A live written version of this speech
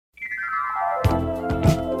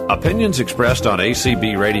Opinions expressed on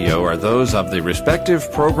ACB Radio are those of the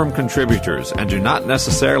respective program contributors and do not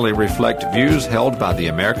necessarily reflect views held by the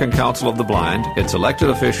American Council of the Blind, its elected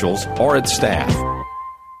officials, or its staff.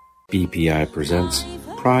 BPI presents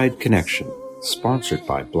Pride Connection, sponsored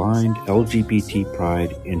by Blind LGBT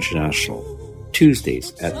Pride International.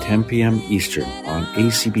 Tuesdays at 10 p.m. Eastern on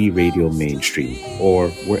ACB Radio Mainstream or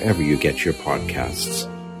wherever you get your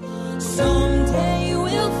podcasts. Someday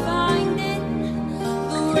we'll find it,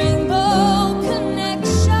 the rainbow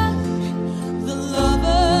connection, the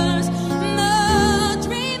lovers, the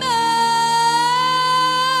dreamers.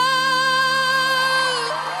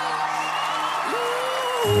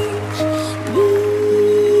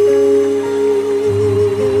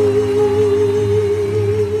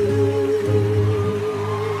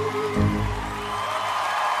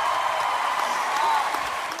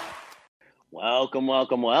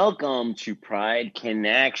 Welcome to Pride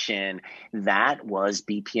Connection. That was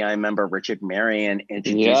BPI member Richard Marion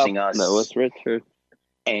introducing us. That was Richard.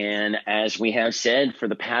 And as we have said for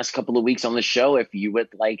the past couple of weeks on the show, if you would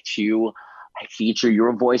like to feature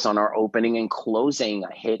your voice on our opening and closing,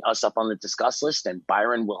 hit us up on the discuss list and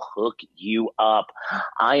Byron will hook you up.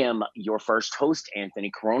 I am your first host,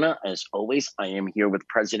 Anthony Corona. As always, I am here with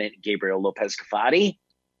President Gabriel Lopez-Cafati.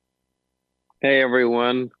 Hey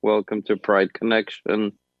everyone, welcome to Pride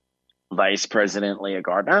Connection. Vice President Leah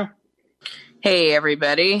Gardner. Hey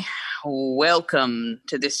everybody, welcome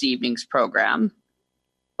to this evening's program.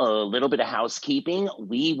 A little bit of housekeeping.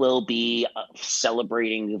 We will be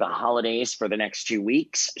celebrating the holidays for the next 2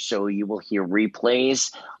 weeks, so you will hear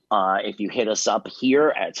replays if you hit us up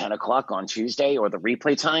here at 10 o'clock on Tuesday or the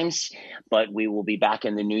replay times. But we will be back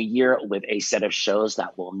in the new year with a set of shows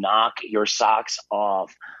that will knock your socks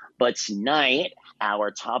off. But tonight,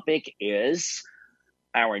 our topic is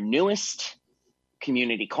our newest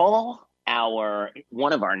community call,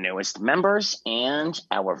 one of our newest members, and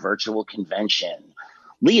our virtual convention.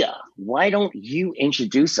 Leah, why don't you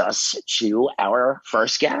introduce us to our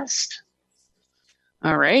first guest?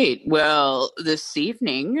 All right. Well, this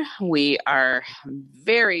evening, we are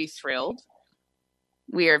very thrilled.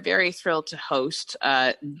 We are very thrilled to host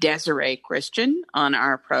Desiree Christian on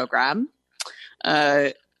our program.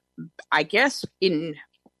 I guess in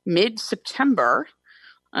mid-September,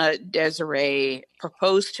 Desiree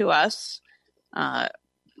proposed to us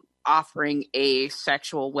offering a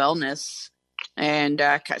sexual wellness and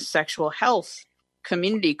sexual health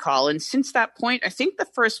community call. And since that point, I think the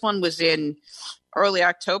first one was in early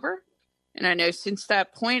October. And I know since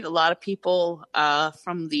that point, a lot of people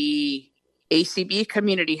from the ACB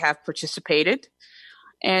community have participated.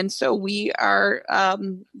 And so we are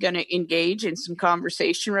going to engage in some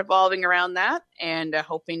conversation revolving around that and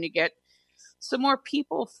hoping to get some more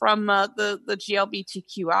people from the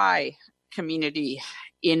GLBTQI community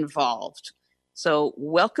involved. So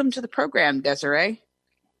welcome to the program, Desiree.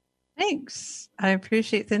 Thanks. I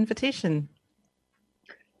appreciate the invitation.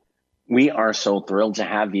 We are so thrilled to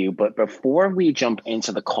have you. But before we jump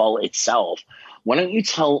into the call itself, why don't you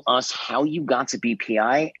tell us how you got to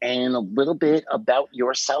BPI and a little bit about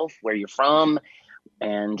yourself, where you're from,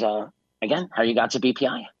 and again, how you got to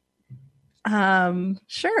BPI?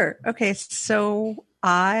 Sure. Okay. So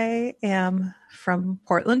I am from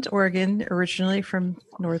Portland, Oregon, originally from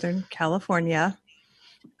Northern California.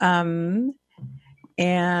 And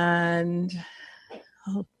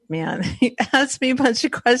oh man, he asked me a bunch of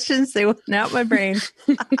questions. They went out my brain.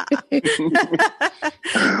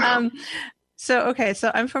 So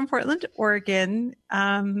I'm from Portland, Oregon.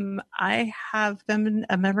 I have been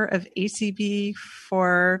a member of ACB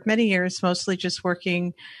for many years, mostly just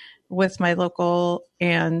working with my local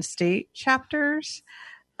and state chapters.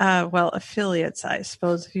 Affiliates, I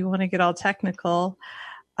suppose, if you want to get all technical.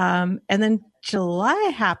 And then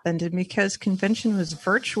July happened, and because convention was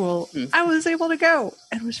virtual, I was able to go,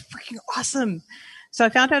 and it was freaking awesome. So I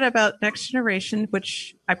found out about Next Generation,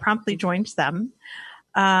 which I promptly joined them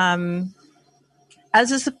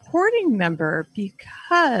as a supporting member,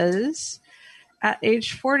 because at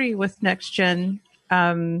age 40 with Next Gen,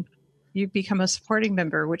 you become a supporting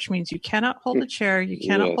member, which means you cannot hold a chair, you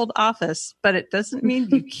cannot hold office, but it doesn't mean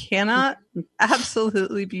you cannot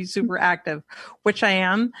absolutely be super active, which I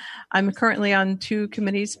am. I'm currently on 2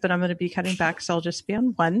 committees, but I'm going to be cutting back, so I'll just be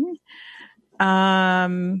on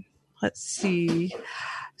 1. Let's see.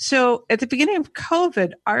 So at the beginning of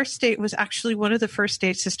COVID, our state was actually one of the first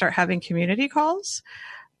states to start having community calls.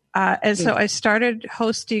 And so I started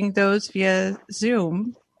hosting those via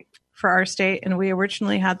Zoom for our state, and we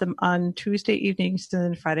originally had them on Tuesday evenings and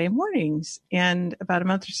then Friday mornings. And about a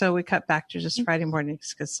month or so, we cut back to just Friday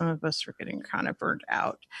mornings because some of us were getting kind of burned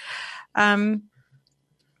out.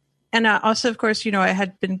 And also, of course, I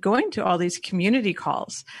had been going to all these community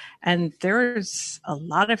calls, and there's a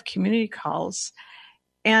lot of community calls.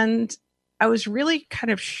 And I was really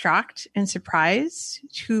kind of shocked and surprised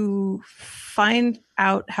to find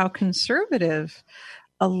out how conservative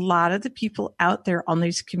a lot of the people out there on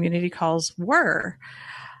these community calls were.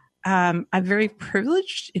 I'm very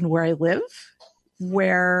privileged in where I live,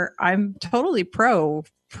 where I'm totally pro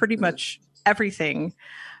pretty much everything.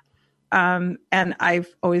 And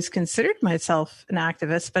I've always considered myself an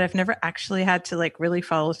activist, but I've never actually had to really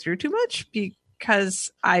follow through too much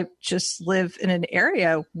because I just live in an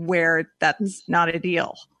area where that's not a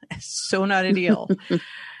deal. It's so not a deal.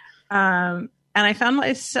 And I found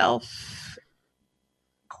myself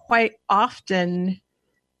quite often,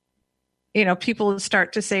 people would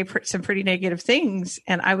start to say some pretty negative things,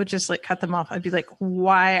 and I would just cut them off. I'd be like,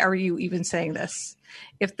 why are you even saying this?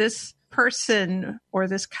 If this person or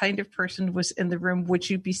this kind of person was in the room, would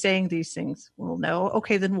you be saying these things? Well, no.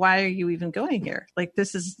 Okay, then why are you even going here?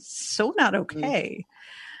 This is so not okay.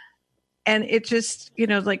 And it just,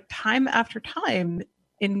 time after time,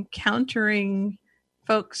 encountering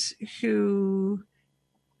folks who,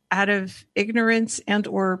 out of ignorance and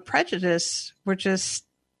or prejudice, were just,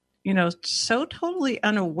 so totally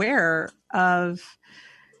unaware of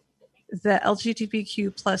the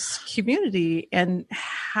LGBTQ plus community and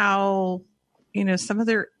how, some of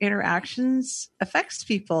their interactions affects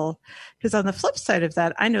people. Because on the flip side of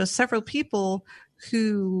that, I know several people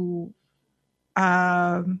who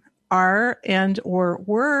are and or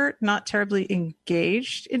were not terribly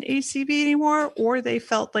engaged in ACB anymore, or they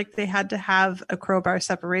felt like they had to have a crowbar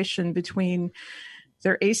separation between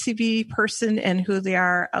their ACB person and who they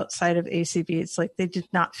are outside of ACB. It's like they did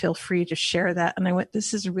not feel free to share that. And I went,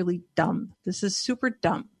 this is really dumb. This is super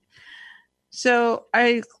dumb. So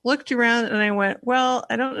I looked around and I went, well,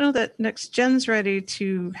 I don't know that Next Gen's ready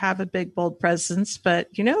to have a big, bold presence, but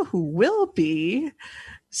who will be?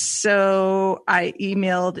 So I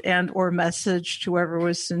emailed and or messaged whoever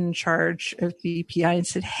was in charge of BPI and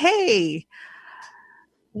said, hey,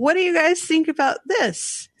 what do you guys think about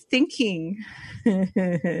this? Thinking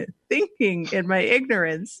in my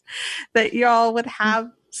ignorance that y'all would have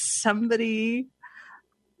somebody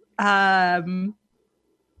more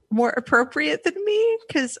appropriate than me,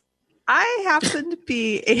 because I happen to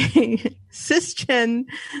be a cisgen,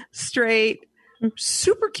 straight,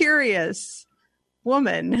 super curious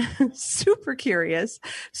woman, super curious.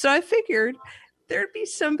 So I figured there'd be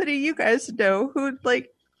somebody you guys know who'd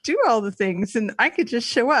do all the things and I could just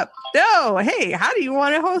show up. No, hey, how do you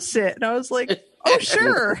want to host it? And I was like, oh,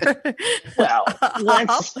 sure. Well,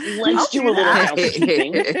 let's do a little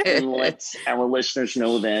housekeeping and let our listeners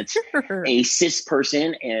know that a cis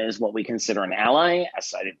person is what we consider an ally. A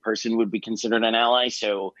sighted person would be considered an ally.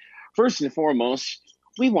 So first and foremost,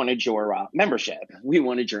 we wanted your membership. We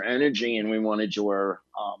wanted your energy, and we wanted your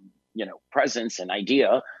presence and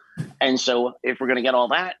idea. And so if we're going to get all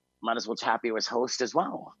that, might as well tap you as host as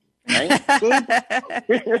well. Right?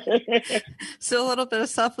 So a little bit of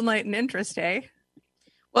self-enlightened interest, eh?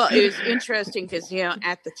 Well, it was interesting because,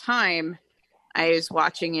 at the time I was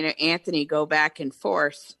watching, Anthony go back and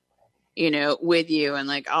forth, with you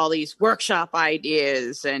and all these workshop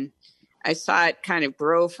ideas. And I saw it kind of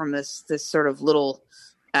grow from this sort of little,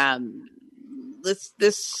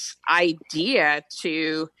 this idea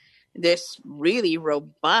to this really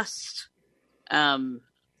robust,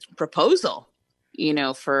 proposal,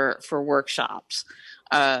 for workshops,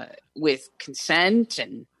 with consent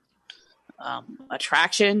and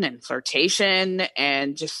attraction and flirtation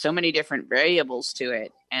and just so many different variables to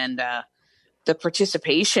it. And the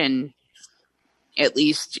participation, at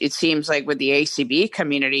least it seems like with the ACB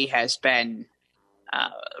community, has been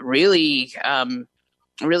really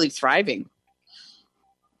thriving.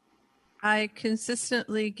 I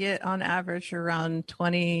consistently get on average around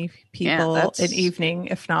 20 people an evening,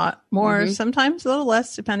 if not more, sometimes a little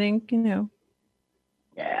less, depending,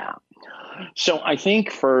 Yeah. So I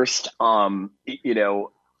think first, the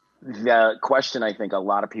question I think a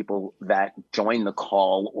lot of people that join the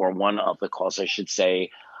call, or one of the calls, I should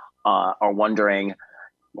say, are wondering,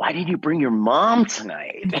 why did you bring your mom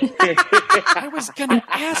tonight? I was going to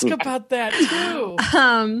ask about that too.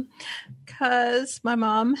 Because my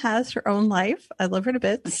mom has her own life. I love her to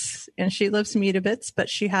bits, and she loves me to bits, but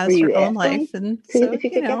she has her own life. And so, if you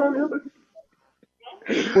could get on Uber?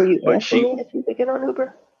 Were you asking if you could get on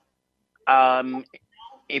Uber?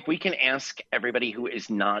 If we can ask everybody who is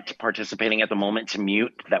not participating at the moment to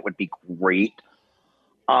mute, that would be great.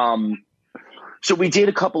 So we did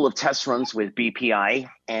a couple of test runs with BPI,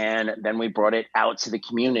 and then we brought it out to the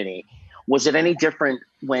community. Was it any different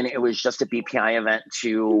when it was just a BPI event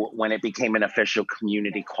to when it became an official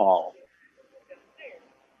community call?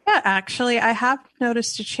 Yeah, actually, I have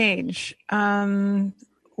noticed a change.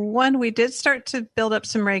 One, we did start to build up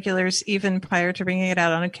some regulars even prior to bringing it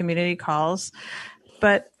out on a community calls.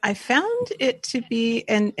 But I found it to be,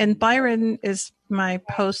 and Byron is my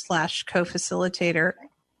co-facilitator.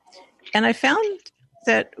 And I found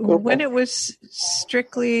that when it was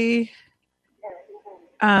strictly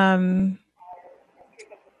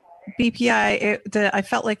BPI, I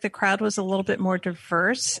felt like the crowd was a little bit more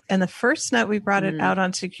diverse. And the first night we brought it out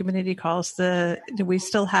onto community calls, we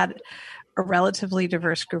still had a relatively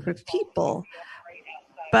diverse group of people.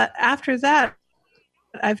 But after that,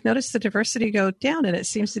 I've noticed the diversity go down, and it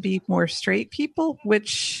seems to be more straight people,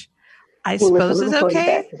 which I suppose is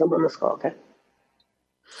okay. I'm on this call, okay?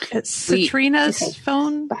 It's Trina's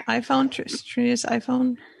iPhone.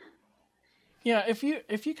 Yeah, if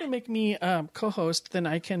you can make me co-host, then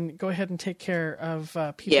I can go ahead and take care of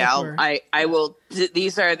people. Yeah, I will.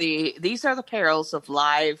 These are the perils of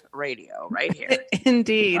live radio, right here.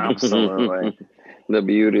 Indeed, absolutely. The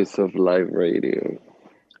beauties of live radio.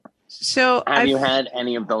 So, have you had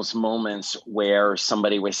any of those moments where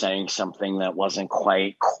somebody was saying something that wasn't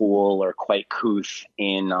quite cool or quite couth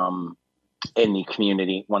in the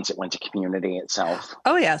community once it went to community itself?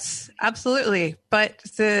 Oh, yes, absolutely. But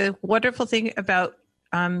the wonderful thing about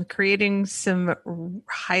creating some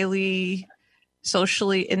highly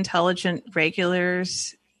socially intelligent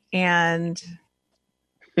regulars and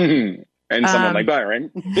someone like Byron.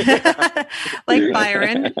 Like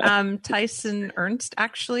Byron, Tyson Ernst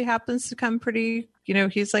actually happens to come pretty,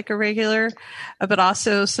 he's like a regular, but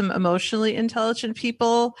also some emotionally intelligent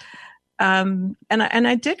people. And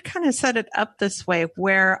I did kind of set it up this way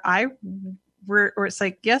where where it's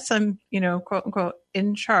like, yes, I'm, quote unquote,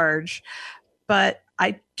 in charge, but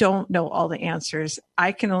I don't know all the answers.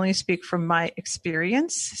 I can only speak from my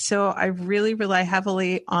experience. So I really rely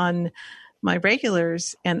heavily on my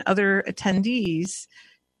regulars and other attendees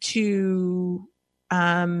to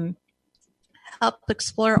help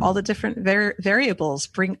explore all the different variables,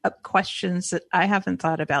 bring up questions that I haven't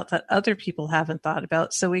thought about, that other people haven't thought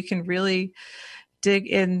about, so we can really dig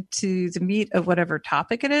into the meat of whatever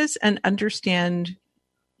topic it is and understand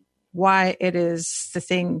why it is the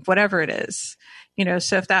thing, whatever it is.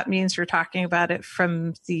 So if that means we're talking about it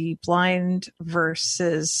from the blind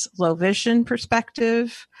versus low vision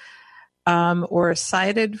perspective, or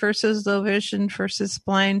sighted versus low vision versus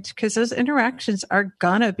blind, because those interactions are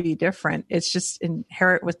gonna be different. It's just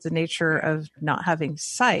inherent with the nature of not having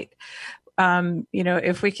sight.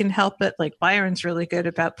 If we can help it, like Byron's really good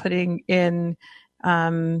about putting in,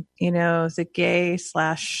 the gay /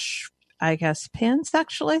 I guess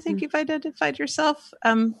pansexual, I think you've identified yourself,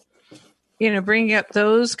 bringing up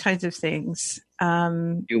those kinds of things.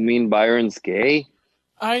 You mean Byron's gay?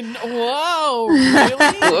 Whoa, really?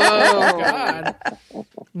 Oh, God.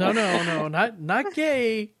 No, not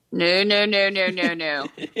gay. No.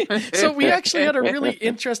 So we actually had a really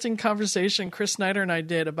interesting conversation, Chris Snyder and I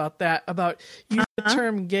did, about using the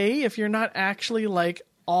term gay if you're not actually like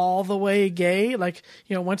all the way gay. Like,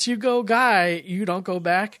 once you go guy, you don't go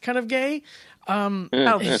back kind of gay.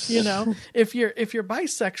 If you're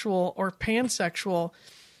bisexual or pansexual,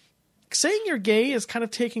 saying you're gay is kind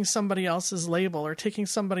of taking somebody else's label or taking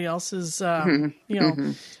somebody else's,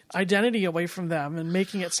 identity away from them and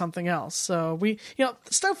making it something else. So we,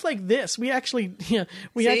 stuff like this, we actually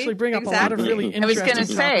bring up a lot of really interesting. I was going to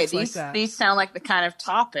say these sound like the kind of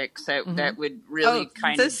topics that would really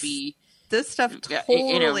be this stuff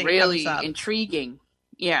totally really comes up. Intriguing.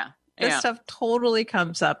 Yeah, this stuff totally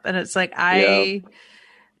comes up, and it's like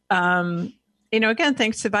again,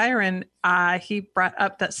 thanks to Byron, he brought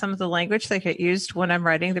up that some of the language that get used when I'm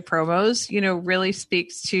writing the promos, really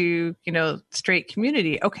speaks to, straight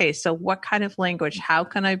community. Okay, so what kind of language? How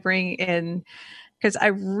can I bring in? Because I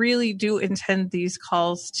really do intend these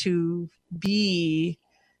calls to be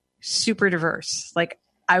super diverse. Like,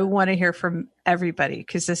 I want to hear from everybody,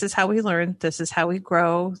 because this is how we learn. This is how we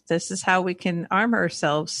grow. This is how we can arm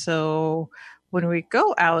ourselves. So when we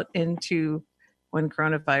go out into when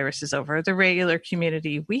coronavirus is over, the regular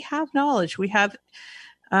community, we have knowledge, we have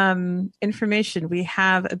information, we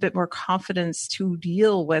have a bit more confidence to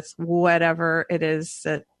deal with whatever it is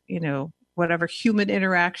that, whatever human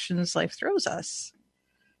interactions life throws us.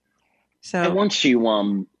 So, and once you,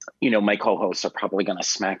 my co-hosts are probably going to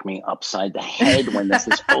smack me upside the head when this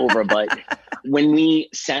is over, but when we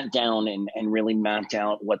sat down and really mapped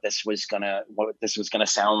out what this was gonna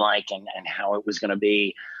sound like and how it was going to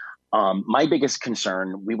be, my biggest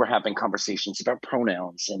concern, we were having conversations about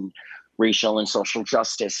pronouns and racial and social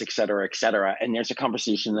justice, et cetera, et cetera. And there's a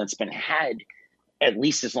conversation that's been had at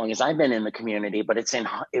least as long as I've been in the community, but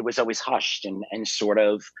it was always hushed and sort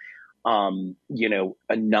of, a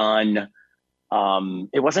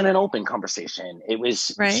it wasn't an open conversation. It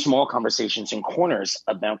was small conversations in corners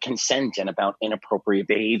about consent and about inappropriate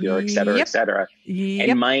behavior, et cetera, et cetera.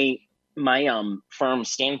 And my firm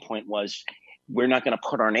standpoint was, we're not going to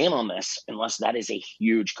put our name on this unless that is a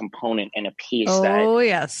huge component and a piece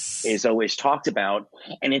that is always talked about.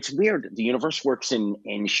 And it's weird. The universe works in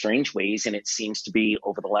strange ways. And it seems to be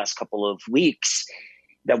over the last couple of weeks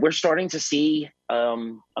that we're starting to see a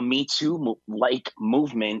Me Too like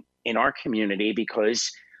movement in our community, because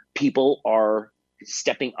people are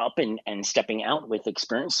stepping up and stepping out with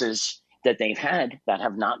experiences that they've had that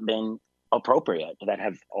have not been appropriate, that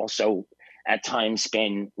have also at times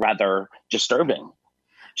been rather disturbing.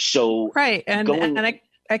 So and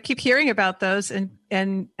I keep hearing about those and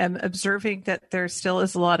am observing that there still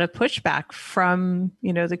is a lot of pushback from,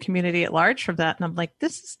 the community at large from that. And I'm like,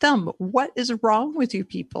 this is dumb. What is wrong with you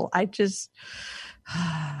people? I just,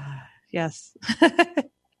 yes.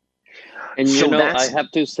 And I have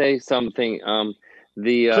to say something. I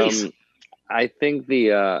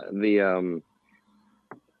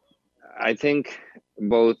think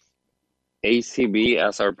both ACB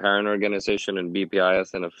as our parent organization and BPI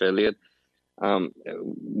as an affiliate,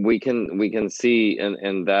 we can see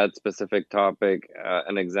in that specific topic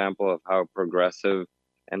an example of how progressive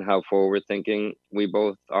and how forward thinking we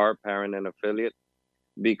both are, parent and affiliate,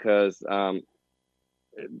 because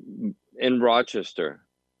in Rochester,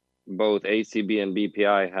 both ACB and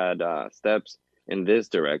BPI had steps in this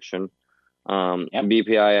direction.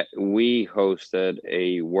 BPI, we hosted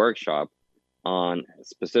a workshop on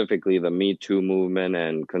specifically the Me Too movement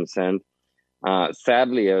and consent.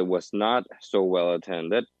 Sadly, it was not so well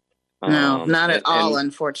attended. No, not at all,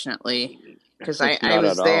 unfortunately, because I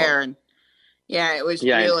was there, and it was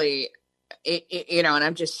really, and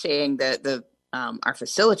I'm just saying that our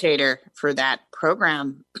facilitator for that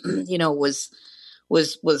program,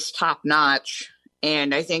 was top notch,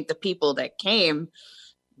 and I think the people that came,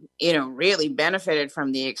 really benefited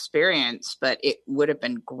from the experience, but it would have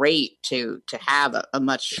been great to have a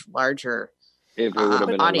much larger if it would have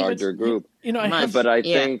been audience. A larger group. I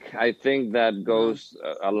think that goes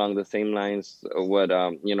along the same lines what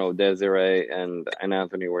Desiree and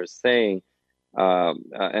Anthony were saying,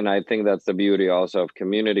 and I think that's the beauty also of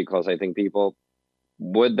community calls. I think people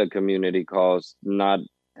with the community calls not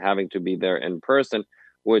having to be there in person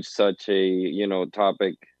with such a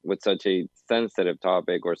topic, with such a sensitive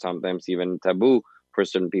topic, or sometimes even taboo for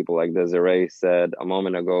certain people, like Desiree said a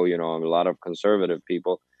moment ago. A lot of conservative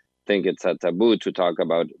people think it's a taboo to talk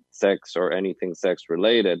about sex or anything sex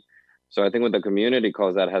related. So I think with the community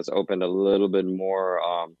calls, that has opened a little bit more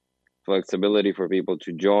flexibility for people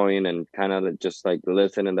to join and kind of just like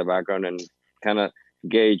listen in the background and kind of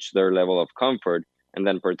gauge their level of comfort and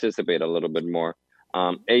then participate a little bit more.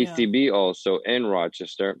 ACB also in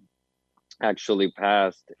Rochester actually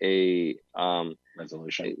passed a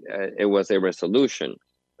resolution. It was a resolution,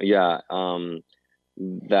 that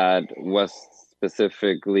was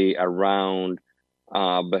specifically around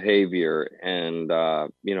behavior and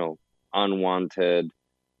unwanted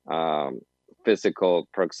physical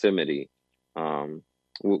proximity in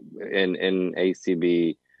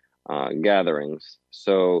ACB gatherings.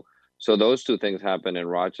 So those two things happened in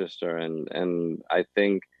Rochester, and I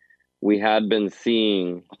think we had been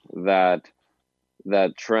seeing that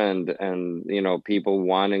trend, and people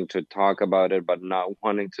wanting to talk about it but not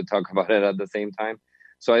wanting to talk about it at the same time.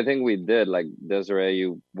 So I think we did, like Desiree,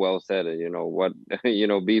 you well said it. What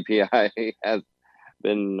BPI has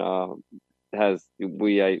been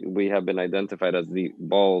we have been identified as a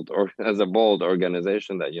bold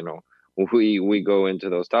organization that we go into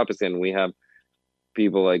those topics, and we have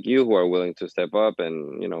people like you who are willing to step up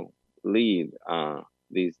and lead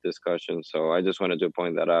these discussions. So I just wanted to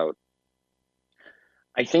point that out.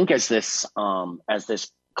 I think as this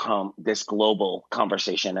global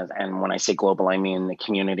conversation, and when I say global, I mean the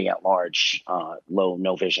community at large, low,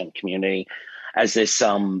 no vision community, as this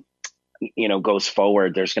goes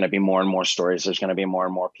forward, there's going to be more and more stories. There's going to be more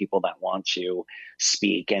and more people that want to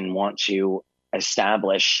speak and want to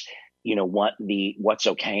establish what's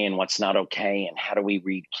okay and what's not okay, and how do we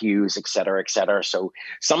read cues, et cetera, et cetera. So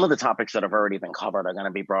some of the topics that have already been covered are going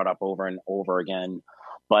to be brought up over and over again.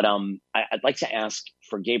 But I'd like to ask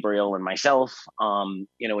for Gabriel and myself,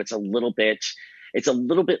 it's a little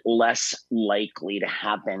bit less likely to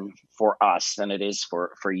happen for us than it is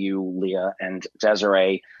for you, Leah and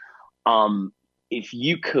Desiree. If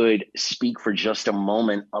you could speak for just a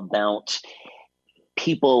moment about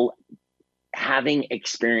people having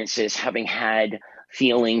experiences, having had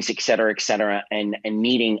feelings, et cetera, and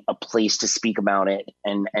needing a place to speak about it,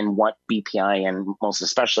 and what BPI and most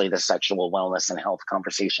especially the sexual wellness and health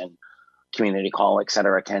conversation community call, et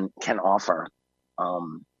cetera, can offer.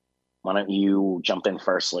 Why don't you jump in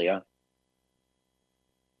first, Leah?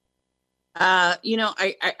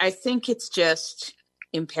 I think it's just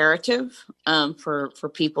imperative for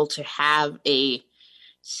people to have a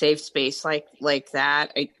safe space like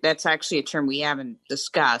that. That's actually a term we haven't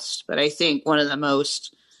discussed, but I think one of the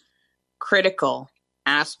most critical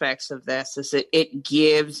aspects of this is that it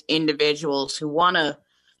gives individuals who want to,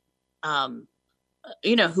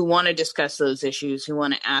 who want to discuss those issues, who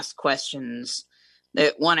want to ask questions,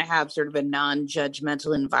 that want to have sort of a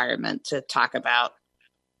non-judgmental environment to talk about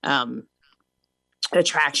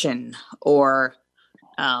attraction or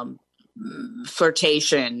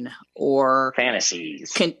flirtation or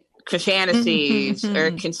fantasies, fantasies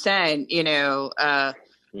or consent, an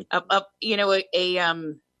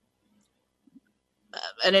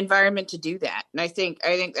environment to do that. And I think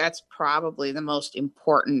that's probably the most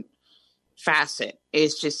important facet,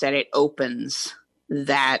 is just that it opens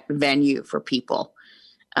that venue for people.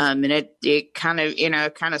 And it kind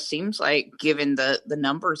of seems like, given the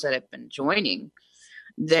numbers that have been joining,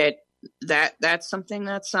 that's something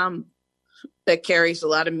that carries a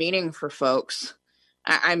lot of meaning for folks.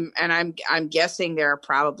 I'm guessing there are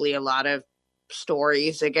probably a lot of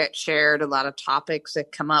stories that get shared, a lot of topics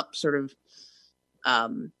that come up sort of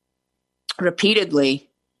repeatedly,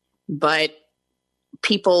 but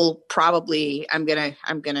people probably, I'm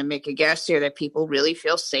gonna make a guess here, that people really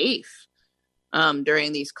feel safe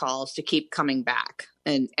during these calls to keep coming back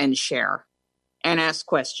and share and ask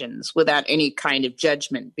questions without any kind of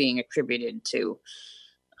judgment being attributed to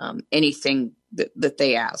anything that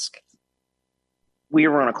they ask. We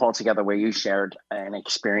were on a call together where you shared an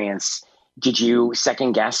experience. Did you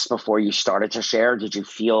second guess before you started to share? Did you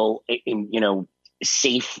feel,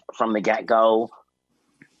 safe from the get-go?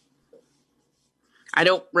 I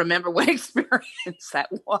don't remember what experience that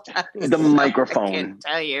was. The microphone. I can't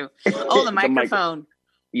tell you. Oh, the microphone.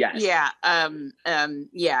 Yes. Yeah.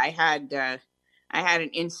 I had an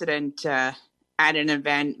incident at an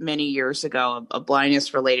event many years ago, a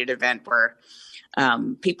blindness-related event where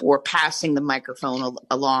people were passing the microphone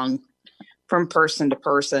along from person to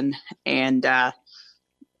person, and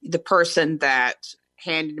the person that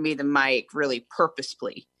handed me the mic really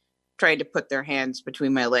purposefully tried to put their hands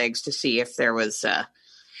between my legs to see if there was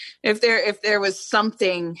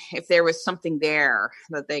something there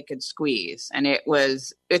that they could squeeze. And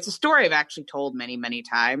it's a story I've actually told many, many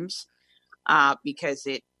times, because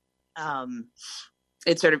it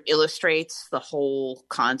sort of illustrates the whole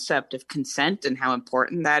concept of consent and how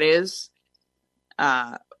important that is.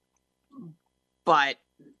 But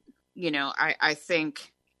I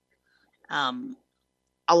think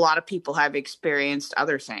a lot of people have experienced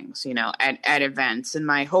other things, at events. And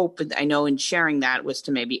my hope, I know, in sharing that, was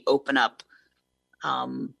to maybe open up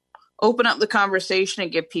the conversation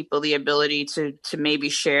and give people the ability to maybe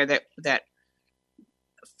share that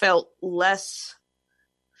felt less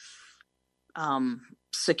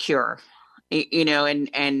secure,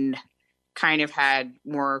 and kind of had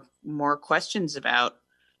more questions about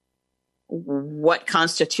what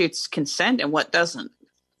constitutes consent and what doesn't.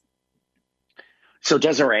 So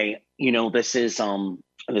Desiree, this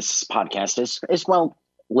podcast is well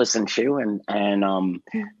listened to, and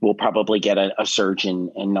we'll probably get a surge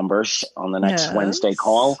in numbers on the next Wednesday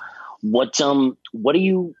call. What do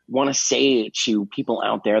you want to say to people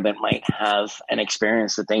out there that might have an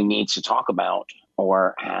experience that they need to talk about,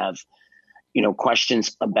 or have,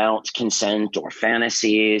 questions about consent or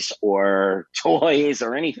fantasies or toys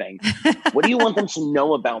or anything? What do you want them to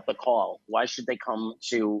know about the call? Why should they come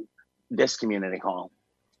to this community call?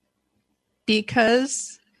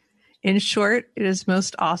 Because, in short, it is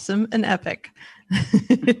most awesome and epic.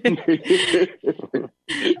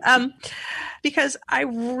 Because I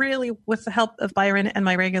really, with the help of Byron and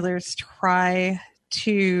my regulars, try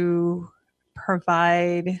to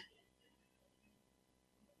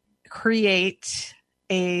create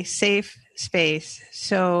a safe space.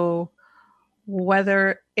 So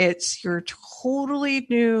whether it's you're totally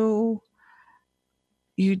new,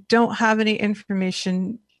 you don't have any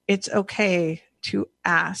information, it's okay to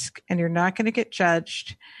ask, and you're not going to get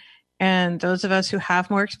judged. And those of us who have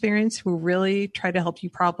more experience will really try to help you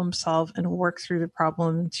problem solve and work through the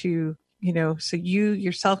problem to, so you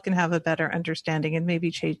yourself can have a better understanding and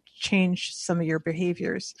maybe change some of your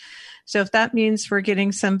behaviors. So if that means we're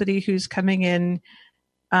getting somebody who's coming in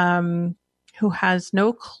who has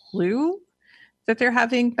no clue, that they're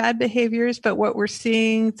having bad behaviors, but what we're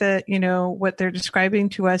seeing that, what they're describing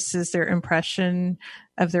to us is their impression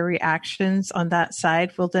of their reactions on that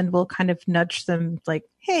side. Well, then we'll kind of nudge them like,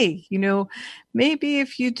 hey, maybe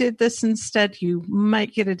if you did this instead, you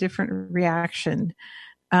might get a different reaction.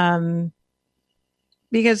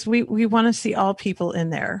 Because we want to see all people in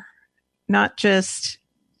there, not just,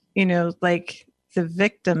 like the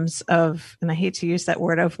victims of, and I hate to use that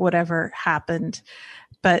word, of whatever happened,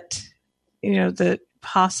 but the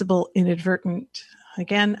possible inadvertent,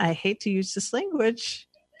 again, I hate to use this language,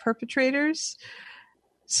 perpetrators.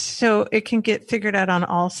 So it can get figured out on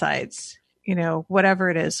all sides, whatever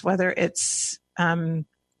it is, whether it's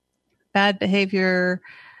bad behavior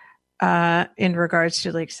in regards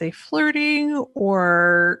to, like, say, flirting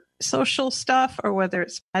or social stuff, or whether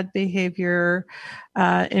it's bad behavior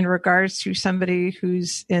in regards to somebody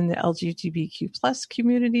who's in the LGBTQ plus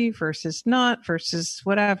community versus not, versus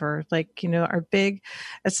whatever, like, are big.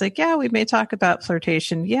 It's like, yeah, we may talk about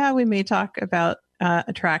flirtation. Yeah, we may talk about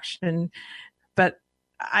attraction, but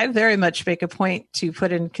I very much make a point to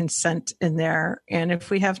put in consent in there. And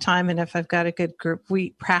if we have time and if I've got a good group,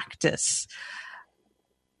 we practice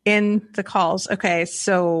in the calls. Okay,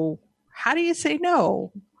 so how do you say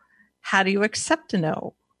no? How do you accept a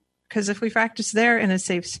no? Because if we practice there in a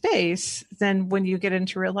safe space, then when you get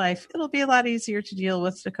into real life, it'll be a lot easier to deal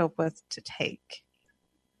with, to cope with, to take.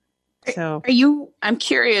 So I'm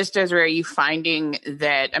curious, Desiree, are you finding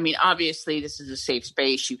that, I mean, obviously this is a safe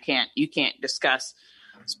space. You can't discuss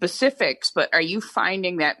specifics, but are you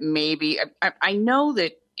finding that maybe, I know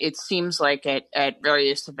that it seems like at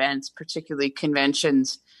various events, particularly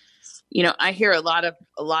conventions, I hear a lot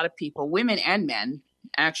of people, women and men,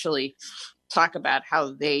 actually talk about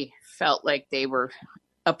how they felt like they were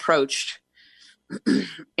approached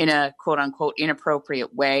in a quote unquote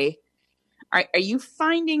inappropriate way. Are you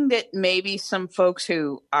finding that maybe some folks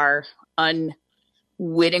who are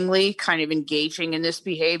unwittingly kind of engaging in this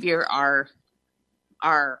behavior are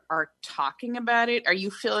talking about it? Are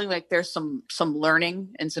you feeling like there's some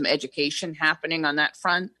learning and some education happening on that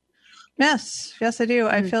front? Yes, I do.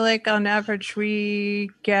 I feel like on average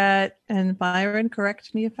we get, and Byron,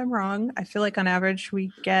 correct me if I'm wrong, I feel like on average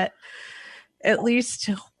we get at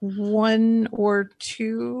least one or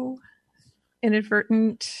two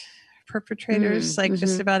inadvertent perpetrators,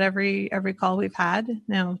 just about every call we've had.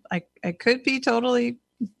 Now, I could be totally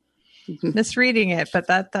misreading it, but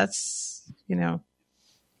that's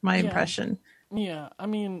my impression. Yeah, I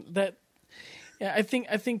mean that. Yeah, I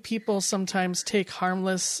think people sometimes take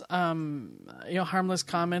harmless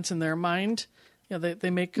comments in their mind. They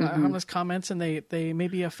make harmless comments, and they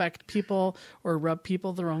maybe affect people or rub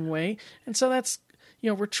people the wrong way. And so that's,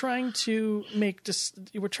 we're trying to make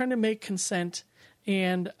consent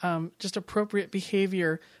and just appropriate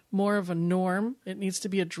behavior more of a norm. It needs to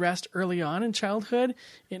be addressed early on in childhood.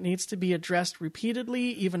 It needs to be addressed repeatedly,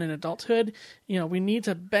 even in adulthood. We need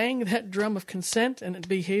to bang that drum of consent and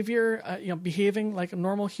behavior, behaving like a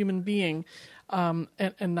normal human being, and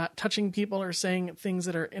not touching people or saying things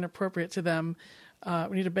that are inappropriate to them.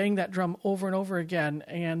 We need to bang that drum over and over again.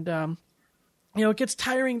 And, it gets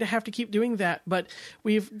tiring to have to keep doing that, but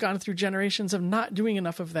we've gone through generations of not doing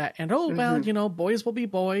enough of that. And, boys will be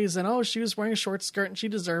boys, and, she was wearing a short skirt and she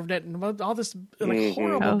deserved it, and all this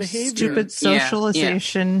horrible behavior. Stupid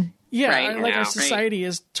socialization. Yeah, right. Our society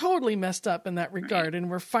is totally messed up in that regard, and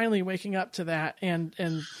we're finally waking up to that. And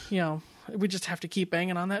we just have to keep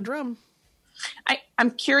banging on that drum.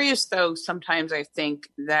 I'm curious, though. Sometimes I think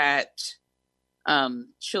that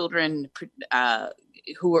children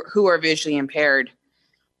who are visually impaired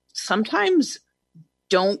sometimes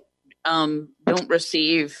don't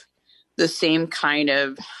receive the same kind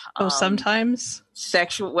of sometimes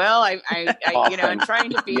sexual. Well, I'm trying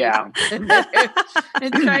to be I'm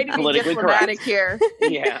trying to be diplomatic here.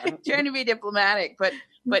 Yeah, trying to be diplomatic, but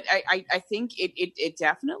I think it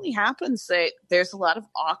definitely happens that there's a lot of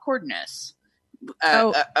awkwardness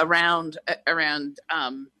around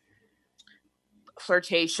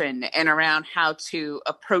flirtation and around how to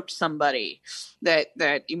approach somebody that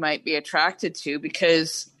you might be attracted to,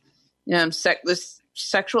 because this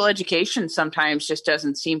sexual education sometimes just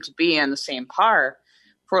doesn't seem to be on the same par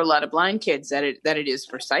for a lot of blind kids that it is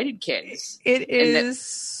for sighted kids. It is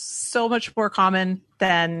so much more common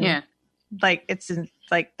than that's it.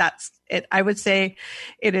 I would say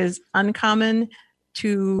it is uncommon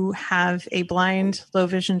to have a blind, low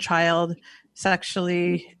vision child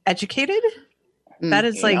sexually educated. That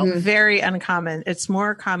is very uncommon. It's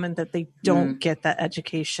more common that they don't get that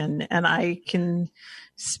education. And I can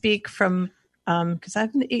speak from, because I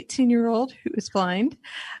have an 18-year-old who is blind.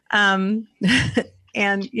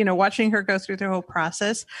 And, you know, watching her go through the whole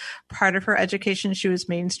process, part of her education, she was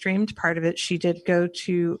mainstreamed. Part of it, she did go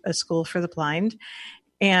to a school for the blind.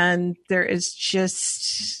 And there is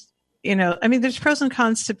just, you know, I mean, there's pros and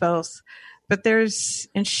cons to both. But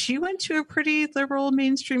and she went to a pretty liberal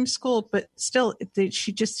mainstream school, but still,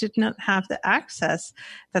 she just did not have the access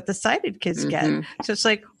that the sighted kids get. So it's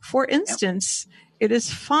like, for instance, it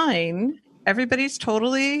is fine. Everybody's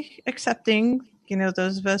totally accepting, you know,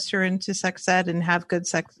 those of us who are into sex ed and have good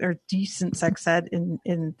sex or decent sex ed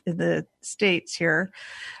in the States here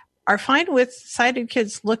are fine with sighted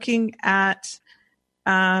kids looking at,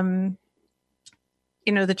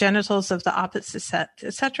 you know, the genitals of the opposite sex,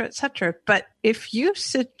 et cetera, et cetera. But if you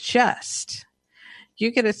suggest you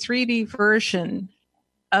get a 3D version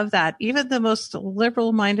of that, even the most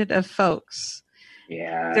liberal-minded of folks,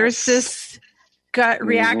 there's this gut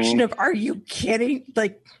reaction of, are you kidding?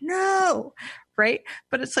 Like, no, right?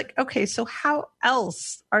 But it's like, okay, so how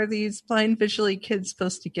else are these blind visually kids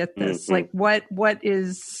supposed to get this? Like, what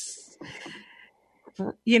is,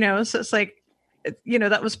 you know, so it's like, you know,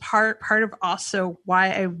 that was part of also why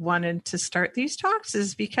I wanted to start these talks,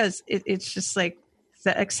 is because it's just like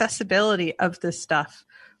the accessibility of this stuff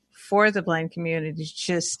for the blind community.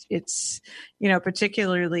 It's, you know,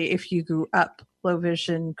 particularly if you grew up low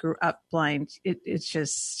vision, grew up blind, it's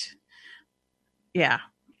just,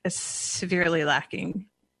 it's severely lacking.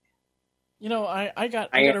 You know, I got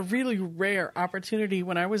a really rare opportunity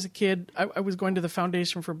when I was a kid. I was going to the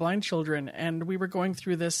Foundation for Blind Children, and we were going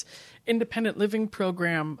through this independent living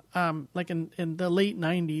program, like in the late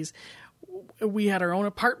 90s. We had our own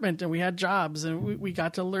apartment and we had jobs, and we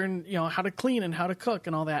got to learn, you know, how to clean and how to cook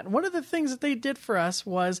and all that. And one of the things that they did for us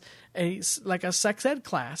was a sex ed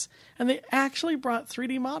class, and they actually brought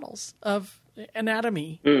 3D models of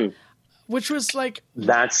anatomy, which was like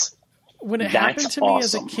when it happened to me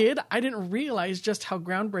as a kid, I didn't realize just how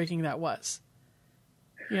groundbreaking that was.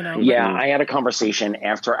 You know? Yeah, I had a conversation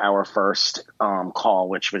after our first call,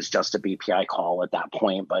 which was just a BPI call at that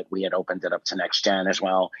point, but we had opened it up to Next Gen as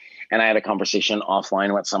well. And I had a conversation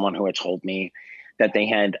offline with someone who had told me that they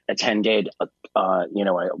had attended,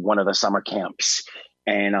 one of the summer camps.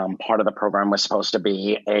 And part of the program was supposed to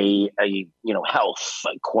be a health,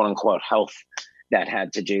 quote unquote, health that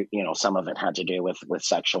had to do, you know, some of it had to do with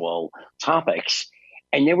sexual topics.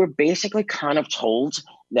 And they were basically kind of told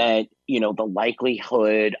that, you know, the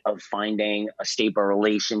likelihood of finding a stable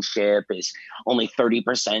relationship is only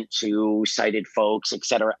 30% to sighted folks, et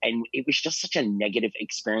cetera. And it was just such a negative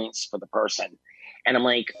experience for the person. And I'm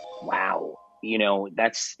like, wow, you know,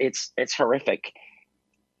 it's horrific.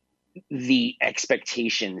 The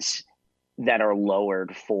expectations that are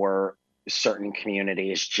lowered for certain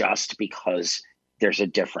communities just because there's a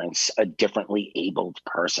difference. A differently abled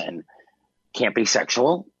person can't be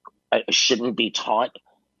sexual, shouldn't be taught,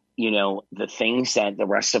 you know, the things that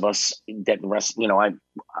I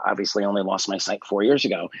obviously only lost my sight 4 years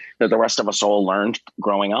ago, that the rest of us all learned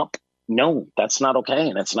growing up. No, that's not okay.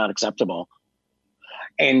 And it's not acceptable.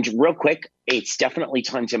 And real quick, it's definitely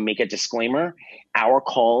time to make a disclaimer. Our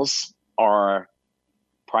calls are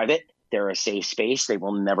private. They're a safe space. They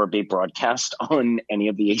will never be broadcast on any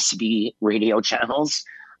of the ACB radio channels.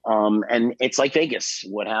 And it's like Vegas.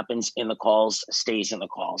 What happens in the calls stays in the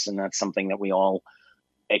calls. And that's something that we all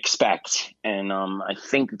expect. And I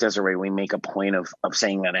think, Desiree, we make a point of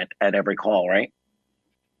saying that at every call, right?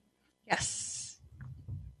 Yes.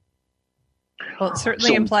 Well, it's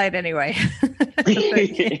certainly implied anyway.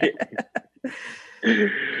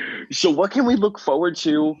 So what can we look forward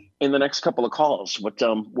to in the next couple of calls?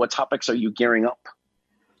 What topics are you gearing up?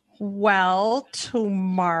 Well,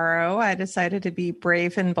 tomorrow I decided to be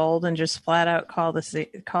brave and bold and just flat out call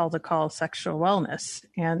the call sexual wellness.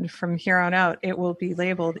 And from here on out, it will be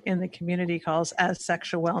labeled in the community calls as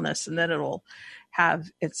sexual wellness, and then it'll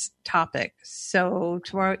have its topic. So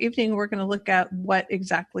tomorrow evening, we're going to look at what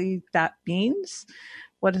exactly that means.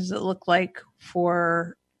 What does it look like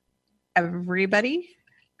for everybody?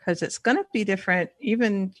 Because it's going to be different,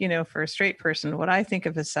 even, you know, for a straight person. What I think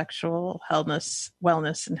of as sexual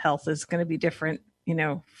wellness and health is going to be different, you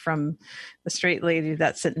know, from the straight lady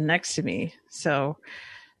that's sitting next to me. So,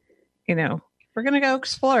 you know, we're going to go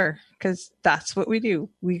explore, because that's what we do.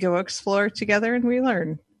 We go explore together and we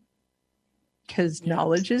learn, because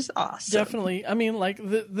knowledge is awesome. Definitely. I mean, like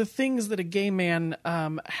the things that a gay man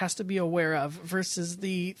has to be aware of versus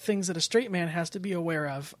the things that a straight man has to be aware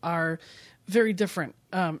of are very different.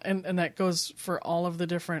 And that goes for all of the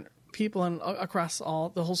different people and across the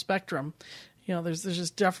whole spectrum. there's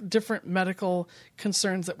just different medical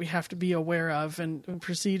concerns that we have to be aware of and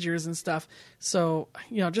procedures and stuff. So,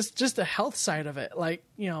 just the health side of it, like,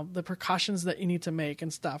 the precautions that you need to make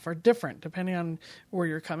and stuff are different depending on where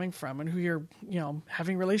you're coming from and who you're,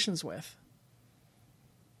 having relations with.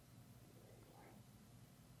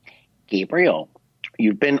 Gabriel,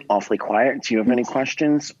 you've been awfully quiet. Do you have any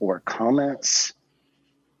questions or comments?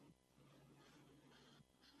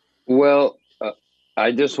 Well,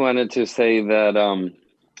 I just wanted to say that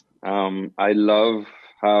I love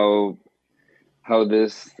how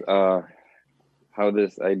this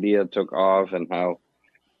idea took off, and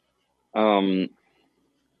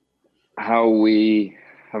how we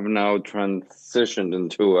have now transitioned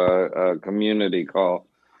into a community call,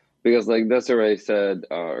 because like Desiree said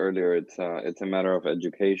earlier, it's a matter of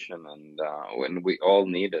education, and when we all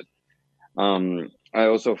need it. I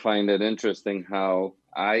also find it interesting how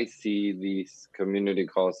I see these community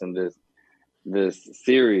calls in this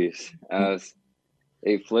series as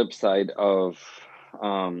a flip side of,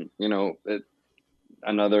 another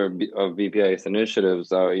of BPI's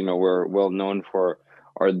initiatives. We're well known for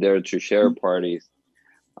our Dare to Share parties.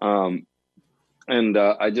 And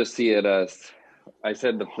I just see it as, I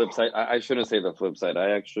said the flip side. I shouldn't say the flip side. I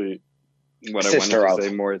wanted to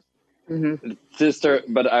say more sister,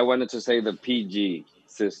 but I wanted to say the PG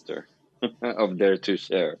sister of Dare to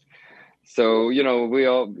Share. So, we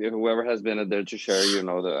all, whoever has been at Dare to Share,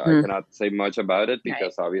 I cannot say much about it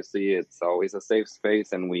because obviously it's always a safe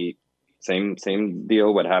space, and we, same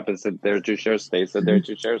deal. What happens at Dare to Share stays at Dare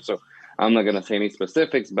to Share. So I'm not going to say any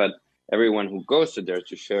specifics, but everyone who goes to Dare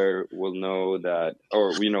to Share will know that,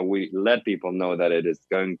 or, we let people know that it is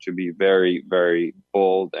going to be very, very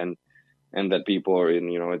bold, and that people are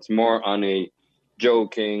in, it's more on a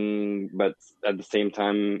joking, but at the same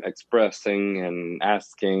time expressing and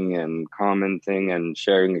asking and commenting and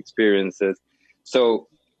sharing experiences. So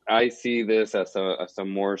I see this as a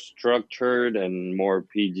more structured and more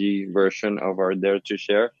PG version of our Dare to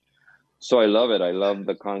Share. So I love it. I love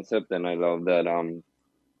the concept, and I love that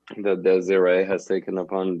that Desiree has taken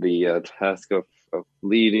upon the task of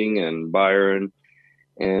leading, and Byron,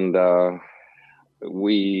 and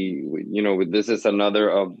we this is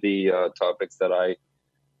another of the topics that I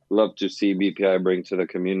love to see BPI bring to the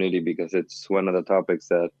community, because it's one of the topics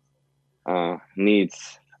that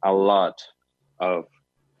needs a lot of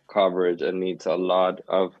coverage and needs a lot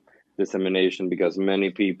of dissemination, because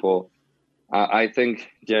many people, I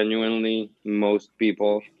think genuinely most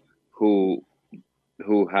people who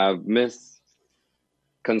have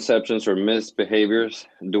misconceptions or misbehaviors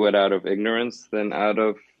do it out of ignorance than out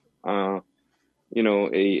of an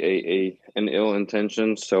ill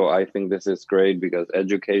intention. So I think this is great, because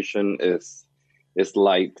education is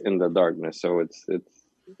light in the darkness. So it's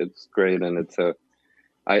great, and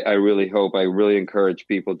I really encourage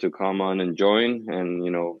people to come on and join,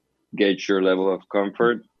 and gauge your level of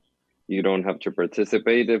comfort. You don't have to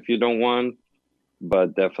participate if you don't want,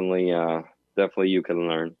 but definitely you can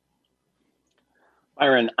learn.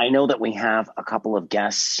 Byron, I know that we have a couple of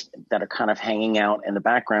guests that are kind of hanging out in the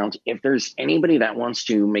background. If there's anybody that wants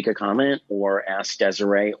to make a comment or ask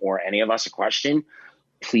Desiree or any of us a question,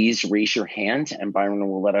 please raise your hand, and Byron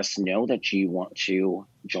will let us know that you want to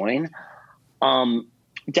join.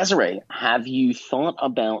 Desiree, have you thought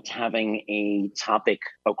about having a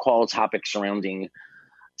call topic surrounding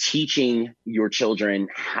teaching your children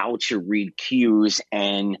how to read cues,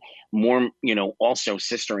 and more, also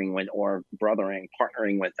sistering with or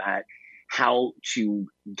partnering with that, how to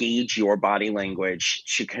gauge your body language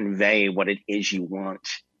to convey what it is you want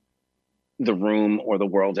the room or the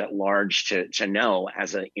world at large to know,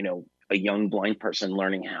 as a young blind person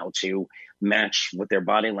learning how to match what their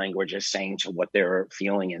body language is saying to what they're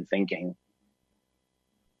feeling and thinking?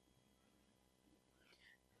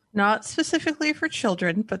 Not specifically for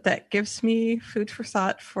children, but that gives me food for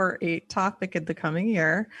thought for a topic in the coming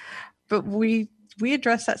year. But we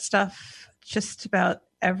address that stuff just about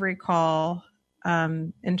every call,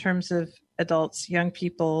 in terms of adults, young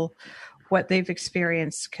people, what they've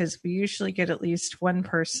experienced, because we usually get at least one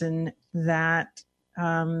person that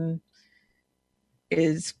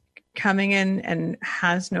is coming in and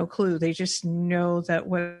has no clue. They just know that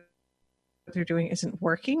what they're doing isn't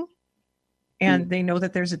working. And they know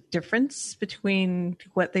that there's a difference between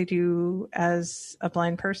what they do as a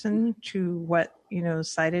blind person to what,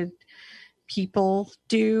 sighted people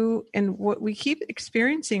do. And what we keep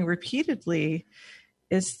experiencing repeatedly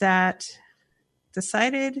is that the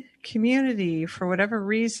sighted community, for whatever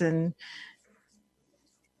reason,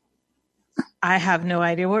 I have no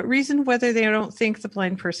idea what reason, whether they don't think the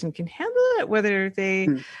blind person can handle it, whether they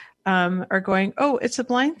are going, oh, it's a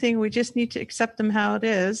blind thing. We just need to accept them how it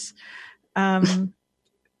is.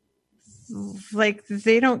 Like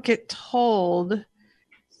they don't get told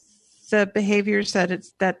the behaviors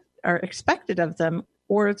that are expected of them,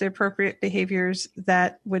 or the appropriate behaviors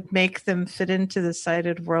that would make them fit into the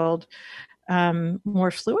sighted world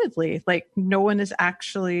more fluidly. Like no one has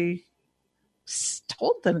actually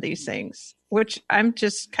told them these things, which I'm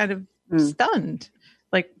just kind of stunned.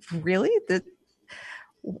 Like, really?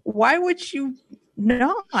 Why would you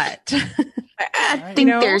not? I think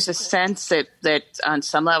there's a sense that on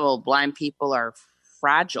some level blind people are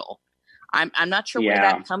fragile. I'm not sure where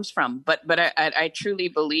that comes from, but I truly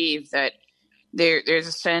believe that there's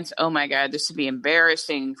a sense, oh my God, this would be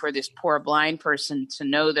embarrassing for this poor blind person to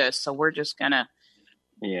know this. So we're just gonna,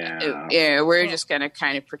 we're just gonna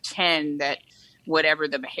kind of pretend that whatever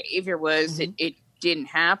the behavior was, it didn't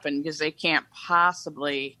happen because they can't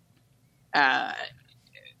possibly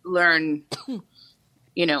learn,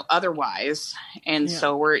 otherwise. And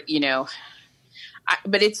so we're,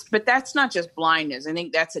 but that's not just blindness. I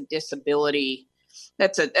think that's a disability.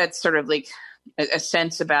 That's sort of like a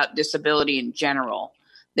sense about disability in general,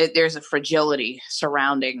 that there's a fragility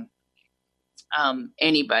surrounding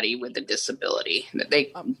anybody with a disability, that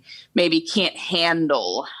they maybe can't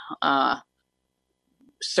handle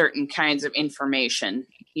certain kinds of information.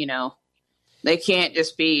 They can't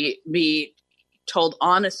just be told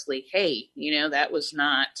honestly, hey, that wasn't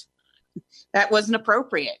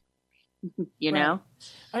appropriate. Know?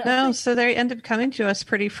 No, so they end up coming to us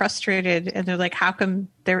pretty frustrated, and they're like, how come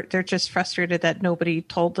they're just frustrated that nobody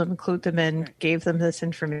told them, clued them in, gave them this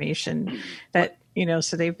information that,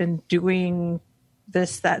 so they've been doing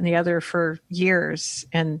this, that, and the other for years,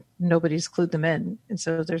 and nobody's clued them in. And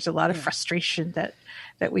so there's a lot of frustration that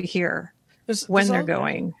we hear when they're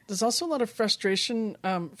going. There's also a lot of frustration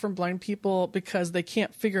from blind people because they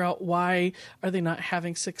can't figure out why are they not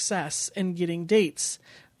having success in getting dates.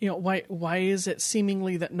 Why is it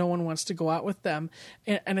seemingly that no one wants to go out with them?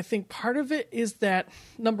 And I think part of it is that,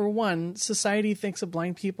 number one, society thinks of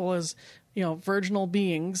blind people as, virginal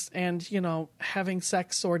beings, and, having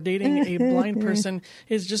sex or dating a blind person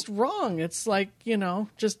is just wrong. It's like,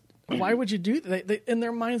 just why would you do that? In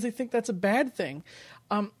their minds, they think that's a bad thing.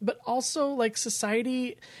 But also, like,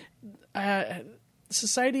 society has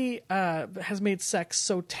made sex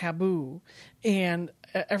so taboo, and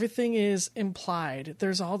everything is implied.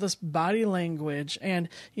 There's all this body language and,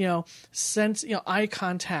 eye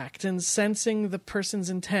contact and sensing the person's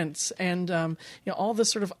intents and, all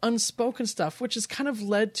this sort of unspoken stuff, which has kind of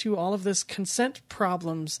led to all of this consent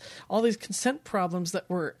problems. All these consent problems that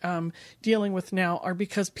we're dealing with now are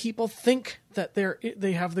because people think that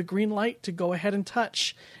they have the green light to go ahead and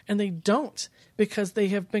touch, and they don't, because they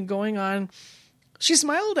have been going on. She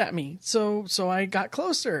smiled at me, so I got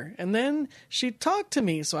closer, and then she talked to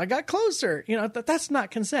me, so I got closer. That's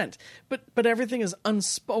not consent, but everything is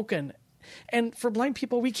unspoken. And for blind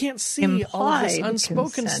people, we can't see implied all of this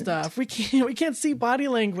unspoken consent stuff. We can't see body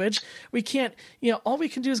language. We can't, all we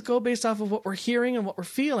can do is go based off of what we're hearing and what we're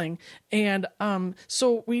feeling. And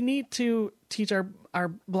so we need to teach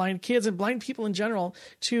our blind kids and blind people in general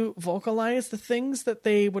to vocalize the things that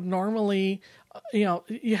they would normally.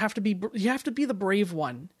 You have to be the brave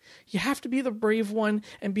one. You have to be the brave one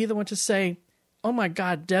and be the one to say, "Oh my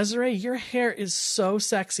God, Desiree, your hair is so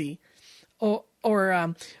sexy." Oh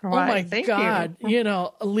my God,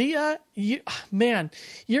 Leah,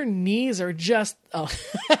 your knees are just. Oh.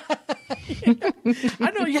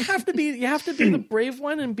 I know you have to be the brave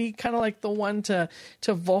one and be kind of like the one to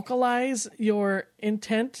vocalize your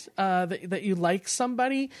intent that you like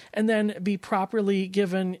somebody, and then be properly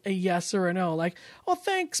given a yes or a no. Like, oh,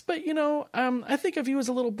 thanks, but I think of you as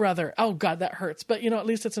a little brother. Oh God, that hurts, but at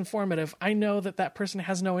least it's informative. I know that person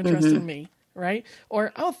has no interest in me. Right?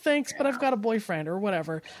 Or, oh, thanks, but I've got a boyfriend, or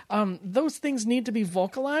whatever. Those things need to be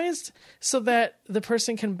vocalized so that the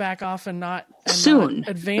person can back off and not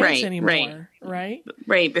advance anymore. Right?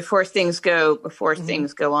 Right. Before things go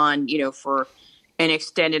on, for an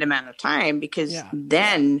extended amount of time, because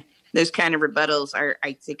then those kind of rebuttals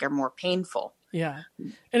I think are more painful. Yeah.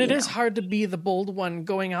 And it is hard to be the bold one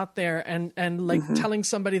going out there and like telling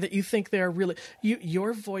somebody that you think they're really,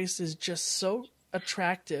 your voice is just so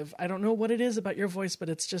attractive. I don't know what it is about your voice, but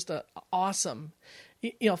it's just awesome.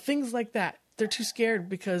 Things like that. They're too scared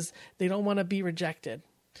because they don't want to be rejected.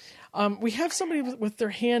 We have somebody with their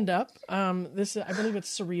hand up. This, I believe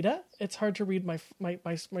it's Sarita. It's hard to read my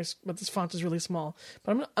but this font is really small.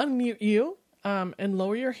 But I'm going to unmute you and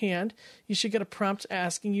lower your hand. You should get a prompt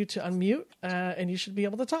asking you to unmute, and you should be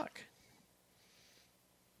able to talk.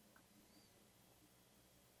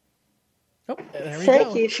 Oh, there we Thank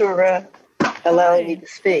go. you for allowing me to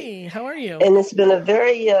speak. Hey, how are you? And it's been a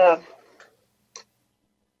very,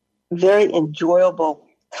 very enjoyable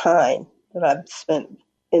time that I've spent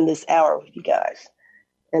in this hour with you guys.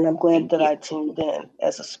 And I'm glad that I tuned in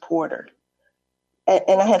as a supporter.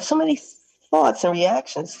 And I have so many thoughts and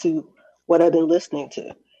reactions to what I've been listening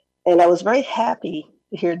to. And I was very happy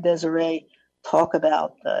to hear Desiree talk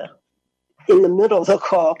about, in the middle of the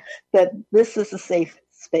call, that this is a safe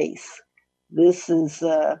space. This is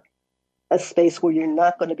a space where you're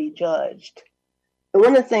not going to be judged. And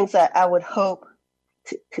one of the things that I would hope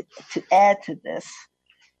to add to this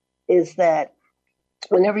is that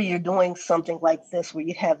whenever you're doing something like this, where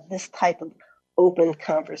you have this type of open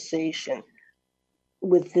conversation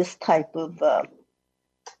with this type of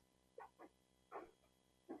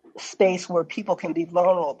space where people can be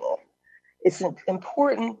vulnerable, it's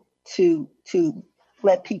important to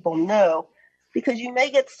let people know, because you may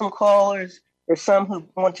get some callers or some who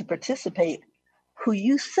want to participate who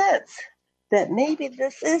you sense that maybe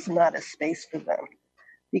this is not a space for them,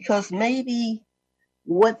 because maybe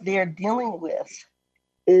what they're dealing with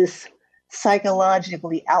is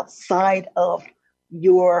psychologically outside of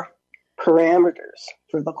your parameters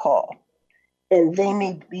for the call, and they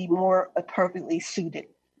may be more appropriately suited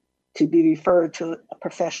to be referred to a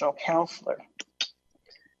professional counselor.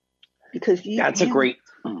 Because you want to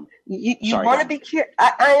be careful.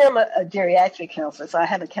 I am a geriatric counselor, so I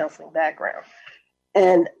have a counseling background,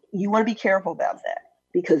 and you want to be careful about that,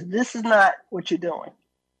 because this is not what you're doing.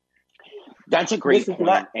 That's a great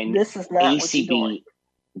point. This is not what you're doing. ACB,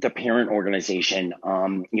 the parent organization,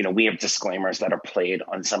 we have disclaimers that are played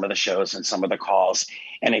on some of the shows and some of the calls.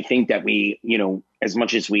 And I think that we, as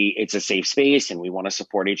much as it's a safe space and we want to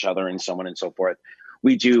support each other and so on and so forth,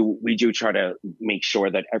 we do try to make sure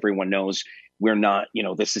that everyone knows we're not,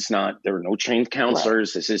 there are no trained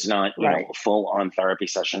counselors. Right. This is not, a full on therapy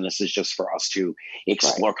session. This is just for us to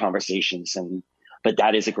explore conversations. But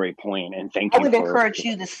that is a great point. And thank you. I would encourage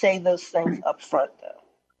you to say those things up front, though.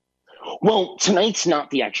 Well, tonight's not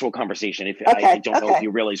the actual conversation. I don't know if you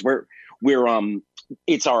realize we're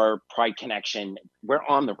it's our Pride Connection. We're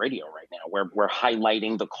on the radio right now. We're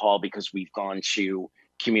highlighting the call because we've gone to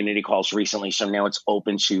community calls recently. So now it's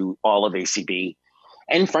open to all of ACB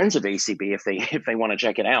and friends of ACB if they want to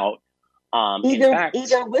check it out. Even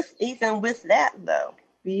with that though,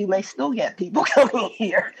 you may still get people coming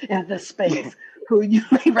here in this space who you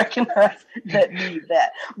may recognize that need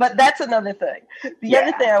that. But that's another thing. The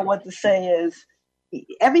other thing I want to say is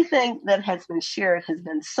everything that has been shared has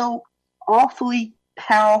been so awfully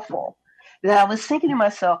powerful that I was thinking to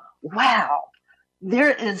myself, wow,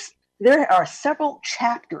 there are several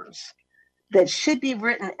chapters that should be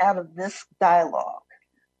written out of this dialogue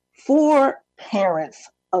for parents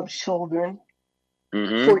of children,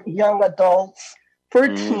 for young adults, for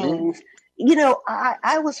teens.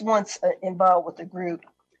 I was once involved with a group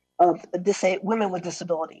of women with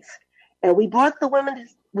disabilities. And we brought the women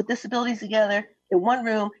with disabilities together in one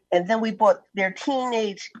room, and then we brought their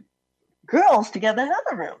teenage girls together in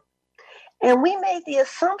another room. And we made the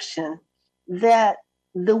assumption that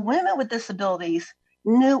the women with disabilities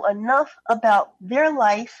knew enough about their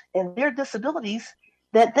life and their disabilities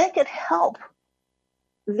that they could help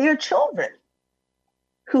their children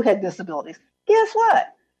who had disabilities. Guess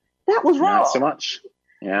what? That was wrong. Not so much.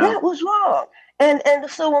 Yeah. That was wrong. And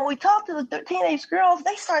so when we talked to the teenage girls,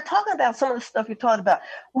 they started talking about some of the stuff you're talking about.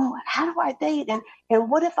 Well, how do I date? And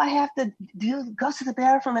what if I have to go to the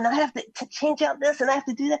bathroom and I have to change out this and I have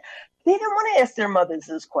to do that? They didn't want to ask their mothers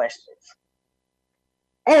those questions.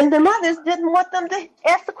 And the mothers didn't want them to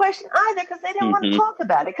ask the question either because they didn't want to talk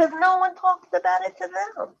about it because no one talked about it to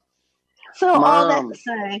them. So Mom, all that to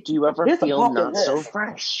say, do you ever feel not so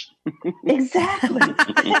fresh? Exactly.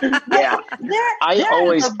 Yeah. I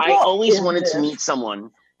always wanted to meet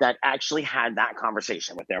someone that actually had that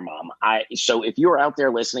conversation with their mom. So if you're out there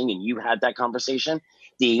listening and you had that conversation,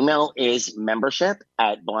 the email is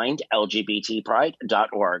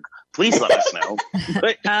membership@blindlgbtpride.org. Please let us know.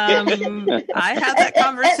 I had that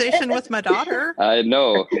conversation with my daughter. I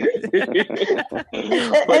know.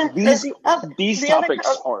 But these topics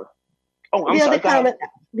are... Oh, I'm sorry.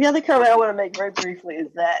 The other comment I want to make very briefly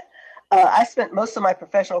is that I spent most of my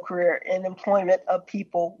professional career in employment of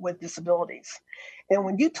people with disabilities. And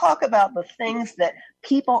when you talk about the things that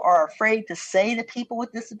people are afraid to say to people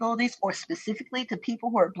with disabilities, or specifically to people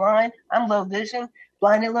who are blind, I'm low vision,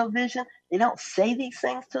 blind and low vision, they don't say these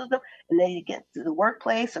things to them, and they get to the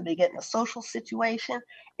workplace or they get in a social situation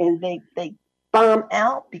and they bomb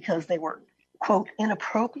out because they were, quote,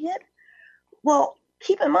 inappropriate. Well,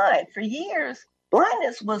 keep in mind, for years,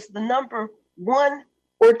 blindness was the number 1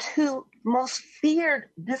 or 2 most feared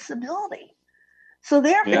disability. So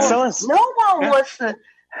therefore, Yeah. no one wants to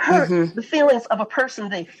hurt the feelings of a person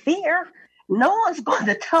they fear. No one's going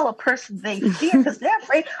to tell a person they fear because they're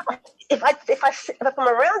afraid. If I'm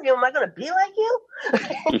around you, am I going to be like you?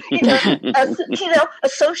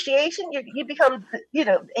 Association. You become,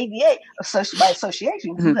 ABA by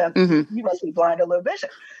association. You must be blind or low vision.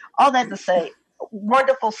 All that to say,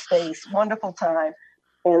 wonderful space, wonderful time,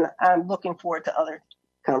 and I'm looking forward to other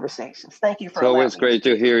conversations. Thank you for. It's always great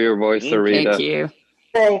to hear your voice, Sarita. Thank you.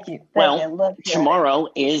 Thank you. Well, tomorrow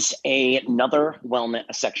is another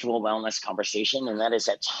sexual wellness conversation, and that is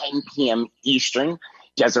at 10 p.m. Eastern.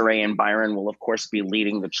 Desiree and Byron will, of course, be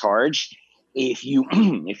leading the charge. If you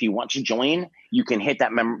want to join, you can hit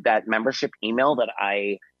that membership email that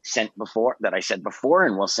I said before,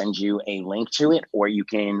 and we'll send you a link to it, or you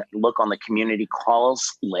can look on the community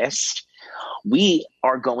calls list. We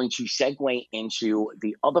are going to segue into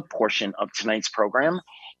the other portion of tonight's program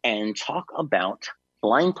and talk about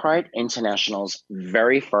Blind Pride International's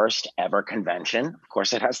very first ever convention. Of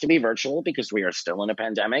course, it has to be virtual because we are still in a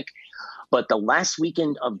pandemic. But the last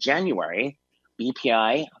weekend of January,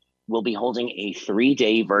 BPI will be holding a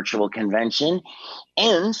 3-day virtual convention.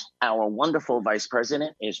 And our wonderful vice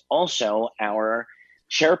president is also our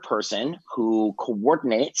chairperson who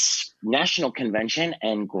coordinates national convention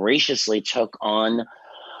and graciously took on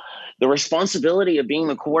the responsibility of being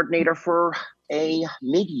the coordinator for a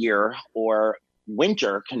mid-year or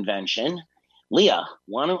winter convention. Leah,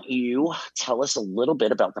 why don't you tell us a little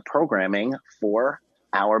bit about the programming for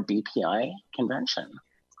our BPI convention?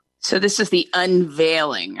 So this is the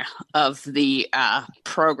unveiling of the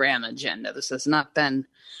program agenda. This has not been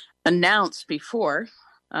announced before.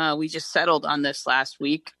 We just settled on this last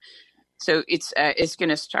week. So it's going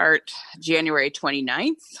to start January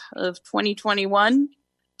 29th of 2021.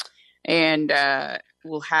 And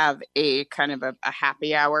we'll have a kind of a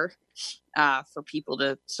happy hour for people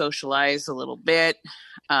to socialize a little bit.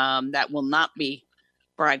 That will not be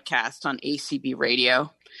broadcast on ACB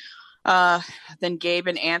radio. Then Gabe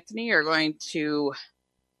and Anthony are going to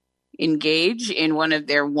engage in one of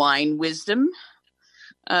their wine wisdom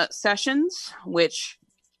sessions, which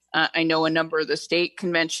I know a number of the state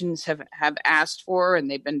conventions have asked for, and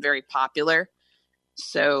they've been very popular.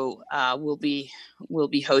 So we'll be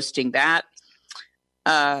hosting that.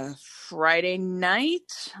 Friday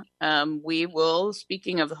night, we will,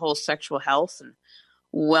 speaking of the whole sexual health and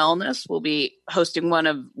wellness, we'll be hosting one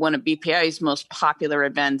of BPI's most popular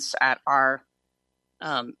events at our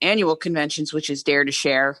annual conventions, which is Dare to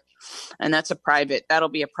Share. And that'll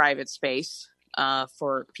be a private space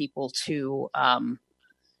for people to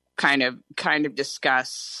kind of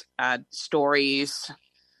discuss stories.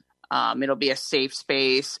 It'll be a safe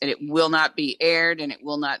space, and it will not be aired, and it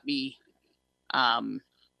will not be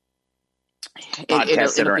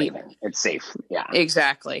podcasted or anything. It's safe. Yeah,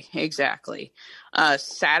 exactly.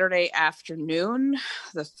 Saturday afternoon,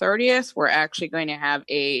 the 30th, we're actually going to have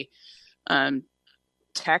a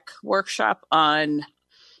tech workshop on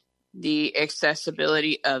the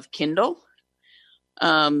accessibility of Kindle.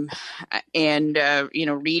 Reading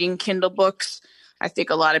Kindle books. I think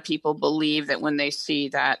a lot of people believe that when they see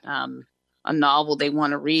that a novel they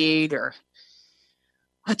want to read or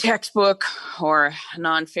a textbook or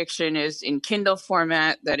nonfiction is in Kindle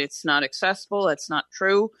format, that it's not accessible. That's not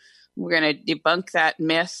true. We're going to debunk that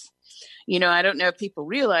myth. I don't know if people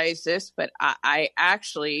realize this, but I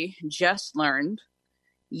actually just learned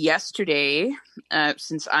yesterday,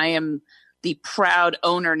 since I am the proud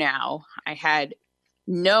owner now, I had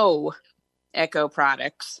no Echo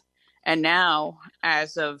products. And now,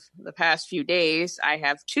 as of the past few days, I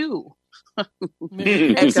have 2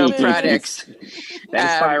 Echo products. Thanks,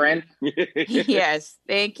 Byron. Yes,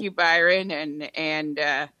 thank you, Byron, and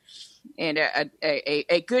a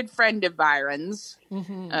good friend of Byron's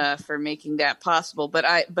for making that possible. But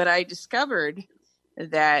I discovered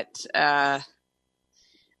that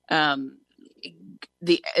the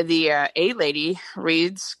A lady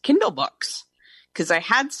reads Kindle books, because I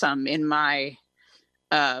had some in my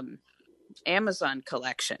Amazon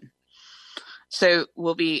collection. So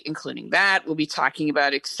we'll be including that. We'll be talking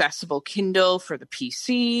about accessible Kindle for the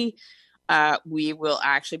PC. We will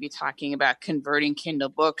actually be talking about converting Kindle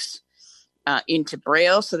books into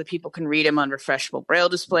Braille so that people can read them on refreshable Braille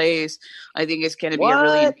displays. I think it's going to be a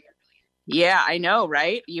really... Yeah, I know,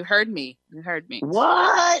 right? You heard me.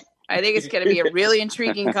 What? I think it's going to be a really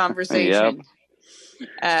intriguing conversation.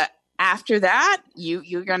 Yep. After that,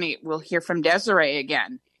 we'll hear from Desiree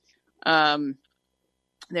again.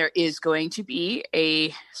 There is going to be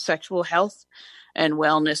a sexual health and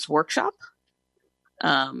wellness workshop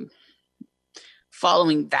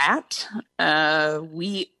following that,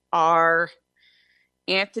 we are,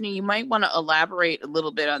 Anthony, you might want to elaborate a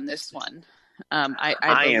little bit on this one.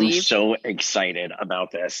 I am so excited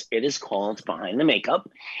about this. It is called Behind the Makeup.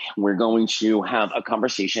 We're going to have a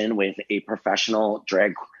conversation with a professional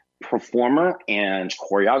drag performer and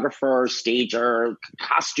choreographer, stager,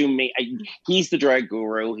 costume maker. He's the drag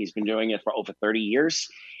guru. He's been doing it for over 30 years.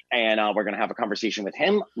 And we're going to have a conversation with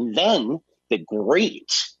him. Then the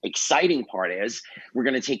great, exciting part is we're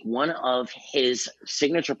going to take one of his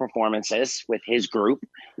signature performances with his group.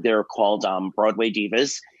 They're called Broadway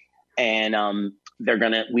Divas. And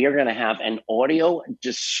we are gonna have an audio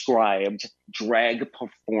described drag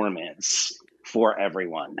performance for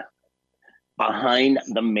everyone. Behind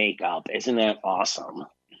the Makeup. Isn't that awesome?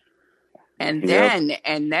 And then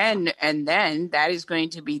that is going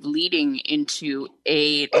to be leading into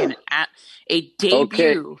a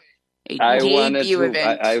debut. Okay. I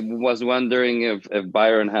was wondering if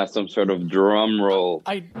Byron has some sort of drum roll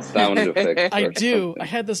sound effect. I do. I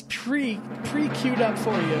had this pre-queued up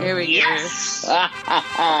for you. Here we Yes.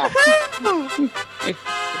 Ooh,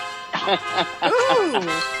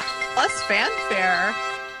 plus fanfare.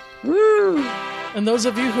 Woo! And those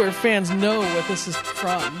of you who are fans know what this is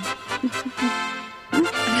from.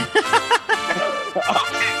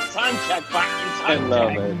 Okay, time check, Byron. I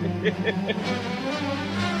love it.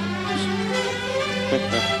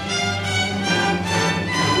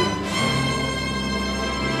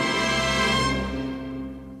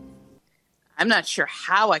 I'm not sure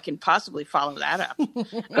how I can possibly follow that up.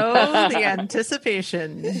 Oh, the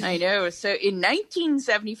anticipation. I know. So in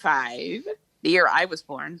 1975, the year I was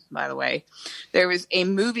born, by the way, there was a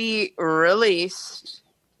movie released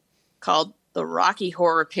called The Rocky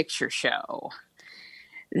Horror Picture Show.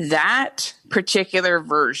 That particular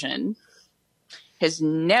version has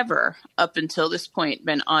never, up until this point,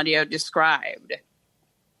 been audio described.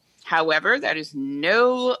 However, that is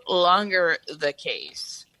no longer the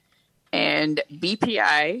case. And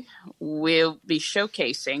BPI will be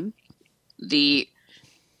showcasing the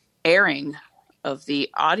airing of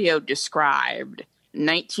the audio described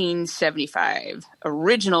 1975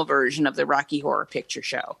 original version of the Rocky Horror Picture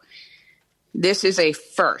Show. This is a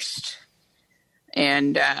first.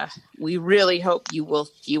 And we really hope you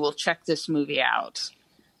will check this movie out.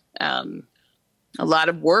 A lot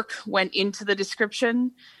of work went into the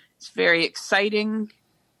description. It's very exciting.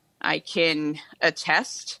 I can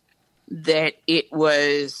attest that it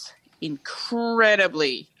was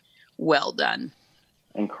incredibly well done.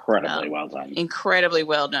 Incredibly well done. Incredibly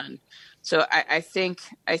well done. So I think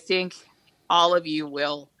all of you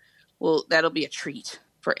will that'll be a treat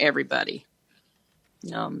for everybody.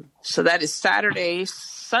 So that is Saturday,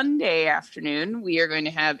 Sunday afternoon. We are going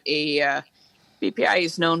to have a BPI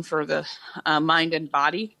is known for the mind and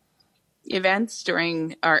body events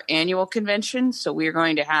during our annual convention. So we are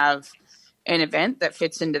going to have an event that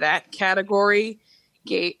fits into that category.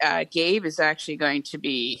 Gabe is actually going to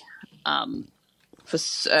be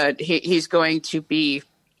he's going to be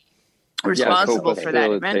responsible for that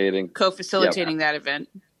event, co-facilitating that event.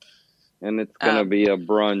 And it's going to be a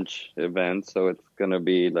brunch event, so it's going to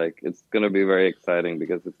be very exciting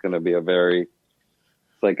because it's going to be it's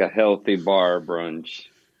like a healthy bar brunch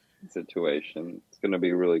situation. It's going to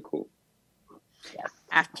be really cool.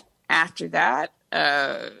 After that,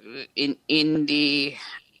 in the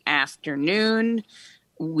afternoon,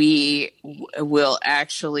 we will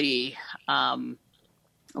actually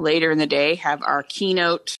later in the day have our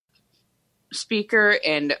keynote speaker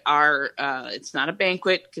and our it's not a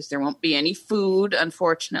banquet because there won't be any food,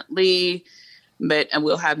 unfortunately, but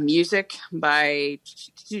we'll have music by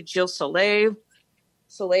Jill Soleil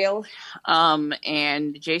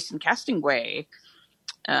and Jason Castonguay,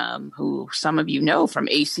 who some of you know from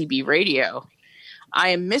ACB Radio. I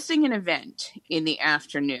am missing an event in the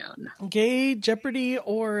afternoon. Gay Jeopardy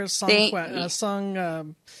or a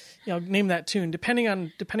song name that tune depending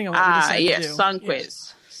on what we decide to do. Song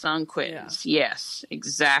quiz. Song quiz. Yeah. Yes,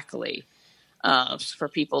 exactly. For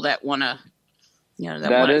people that want to,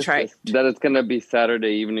 try. That is going to be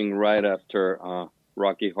Saturday evening, right after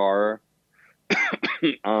Rocky Horror.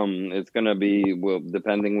 It's going to be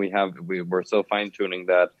depending. We're still fine tuning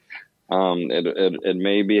that. It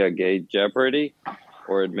may be a Gay Jeopardy,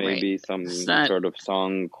 or it may be some sort of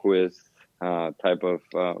song quiz type of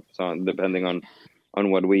song, depending on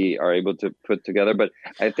what we are able to put together. But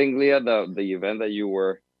I think, Leah, the event that you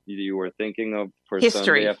were thinking of for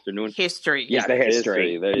Sunday afternoon. History. Yeah, the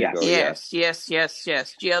history. There you go. Yes.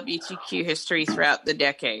 GLBTQ history throughout the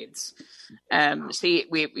decades.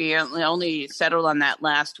 We only settled on that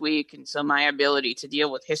last week, and so my ability to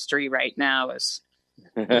deal with history right now is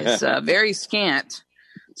is very scant.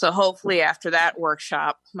 So hopefully after that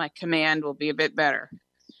workshop, my command will be a bit better.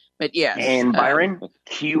 But yes. And Byron,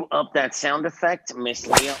 cue up that sound effect. Miss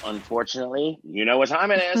Leah, unfortunately, you know what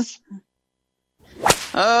time it is.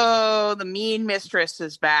 Oh, the mean mistress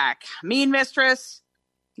is back. Mean mistress.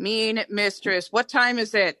 What time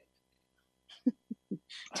is it?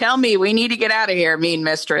 Tell me, we need to get out of here, mean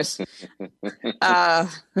mistress.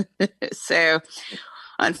 So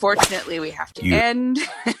unfortunately, we have to end.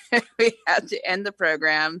 We have to end the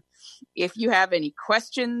program. If you have any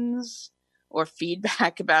questions or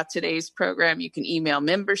feedback about today's program, you can email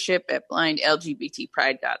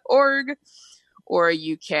membership@blindlgbtpride.org, or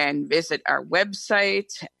you can visit our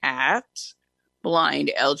website at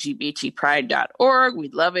blindlgbtpride.org.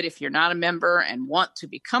 We'd love it if you're not a member and want to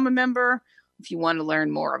become a member. If you want to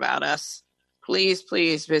learn more about us, please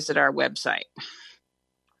visit our website.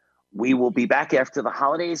 We will be back after the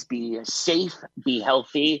holidays. Be safe, be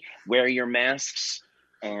healthy, wear your masks,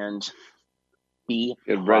 and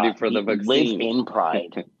get ready for the vaccine. Live in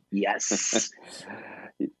pride. Yes.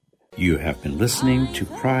 You have been listening to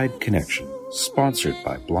Pride Connection, sponsored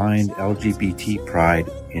by Blind LGBT Pride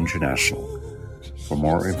International. For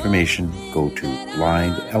more information, go to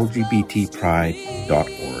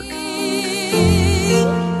blindlgbtpride.org.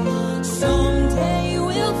 Someday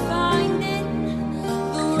we'll find it,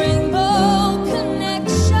 the rainbow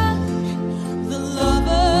connection, the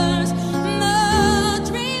lovers, the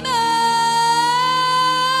dreamers.